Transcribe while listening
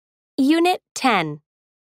Unit 10.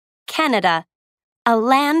 Canada, a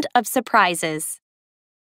land of surprises.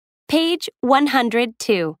 Page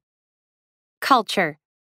 102. Culture.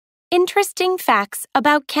 Interesting facts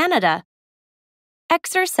about Canada.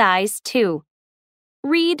 Exercise 2.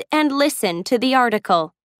 Read and listen to the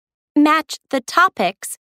article. Match the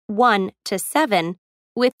topics 1 to 7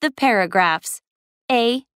 with the paragraphs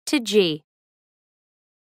A to G.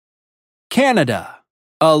 Canada,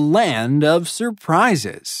 a land of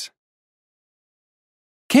surprises.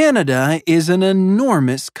 Canada is an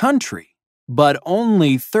enormous country, but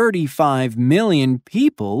only 35 million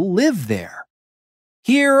people live there.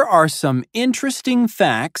 Here are some interesting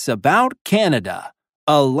facts about Canada,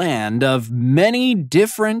 a land of many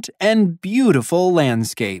different and beautiful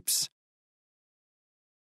landscapes.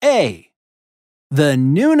 A. The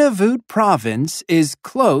Nunavut province is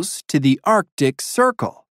close to the Arctic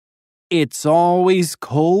Circle. It's always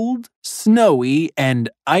cold, snowy, and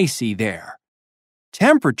icy there.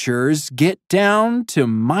 Temperatures get down to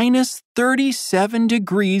minus 37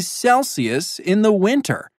 degrees Celsius in the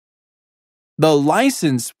winter. The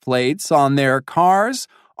license plates on their cars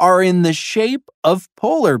are in the shape of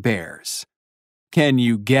polar bears. Can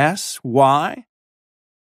you guess why?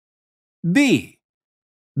 B.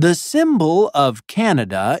 The symbol of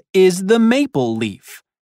Canada is the maple leaf.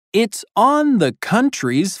 It's on the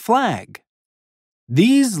country's flag.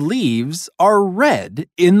 These leaves are red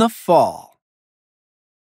in the fall.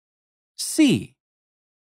 C.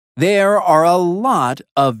 There are a lot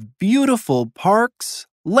of beautiful parks,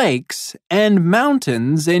 lakes, and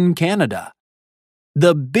mountains in Canada.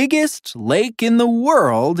 The biggest lake in the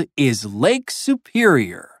world is Lake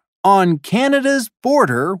Superior, on Canada's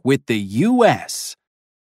border with the U.S.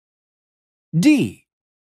 D.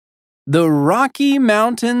 The Rocky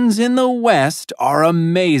Mountains in the west are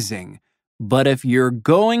amazing, but if you're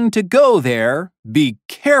going to go there, be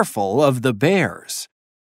careful of the bears.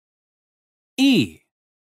 E.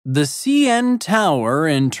 The CN Tower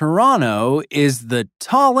in Toronto is the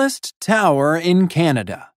tallest tower in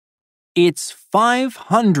Canada. It's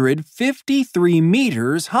 553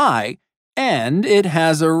 meters high, and it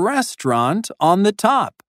has a restaurant on the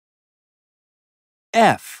top.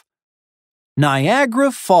 F.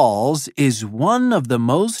 Niagara Falls is one of the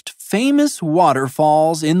most famous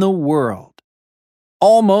waterfalls in the world.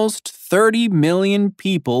 Almost 30 million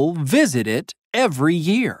people visit it every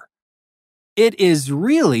year. It is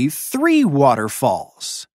really 3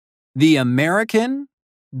 waterfalls: the American,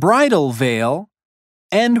 Bridal Veil,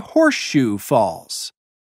 and Horseshoe Falls.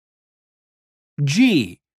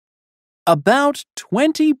 G. About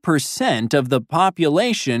 20% of the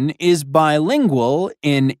population is bilingual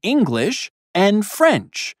in English and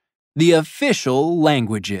French, the official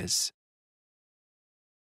languages.